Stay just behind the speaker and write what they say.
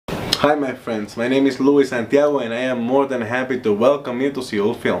Hi my friends, my name is Luis Santiago and I am more than happy to welcome you to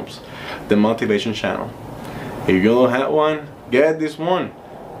Ziulfilms, the motivation channel. If you don't have one, get this one,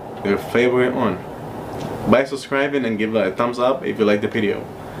 your favorite one. By subscribing and give it a thumbs up if you like the video.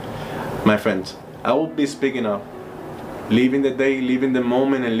 My friends, I will be speaking of living the day, living the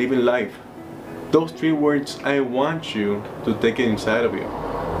moment and living life. Those three words I want you to take it inside of you.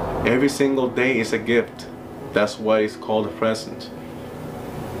 Every single day is a gift. That's why it's called a present.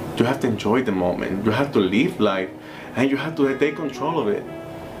 You have to enjoy the moment, you have to live life, and you have to take control of it.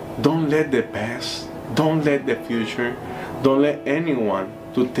 Don't let the past, don't let the future, don't let anyone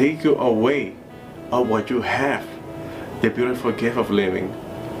to take you away of what you have, the beautiful gift of living.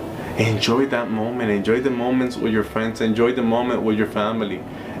 Enjoy that moment, enjoy the moments with your friends, enjoy the moment with your family,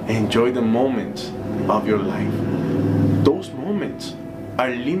 enjoy the moments of your life. Those moments are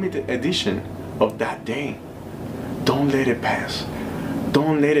limited edition of that day. Don't let it pass.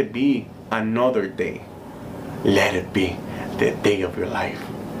 Don't let it be another day. Let it be the day of your life.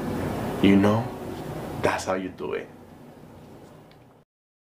 You know, that's how you do it.